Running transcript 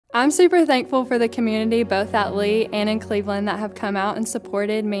I'm super thankful for the community both at Lee and in Cleveland that have come out and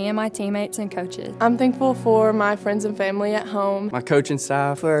supported me and my teammates and coaches. I'm thankful for my friends and family at home. My coaching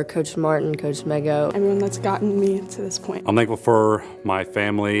staff. For Coach Martin, Coach Mego. Everyone that's gotten me to this point. I'm thankful for my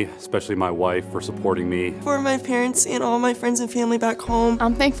family, especially my wife, for supporting me. For my parents and all my friends and family back home.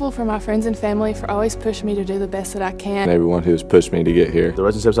 I'm thankful for my friends and family for always pushing me to do the best that I can. And everyone who's pushed me to get here. The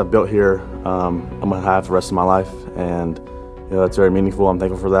relationships I've built here, I'm going to have the rest of my life, and it's very meaningful. I'm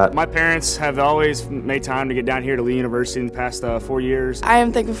thankful for that. My parents have always made time to get down here to Lee University in the past 4 years. I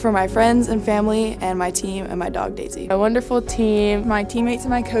am thankful for my friends and family and my team and my dog Daisy. A wonderful team, my teammates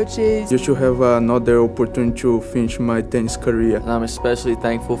and my coaches. You should have another opportunity to finish my tennis career. And I'm especially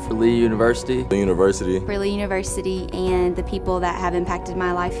thankful for Lee University. The university. For Lee University and the people that have impacted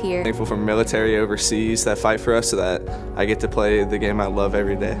my life here. Thankful for military overseas that fight for us so that I get to play the game I love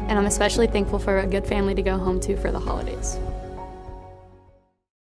every day. And I'm especially thankful for a good family to go home to for the holidays.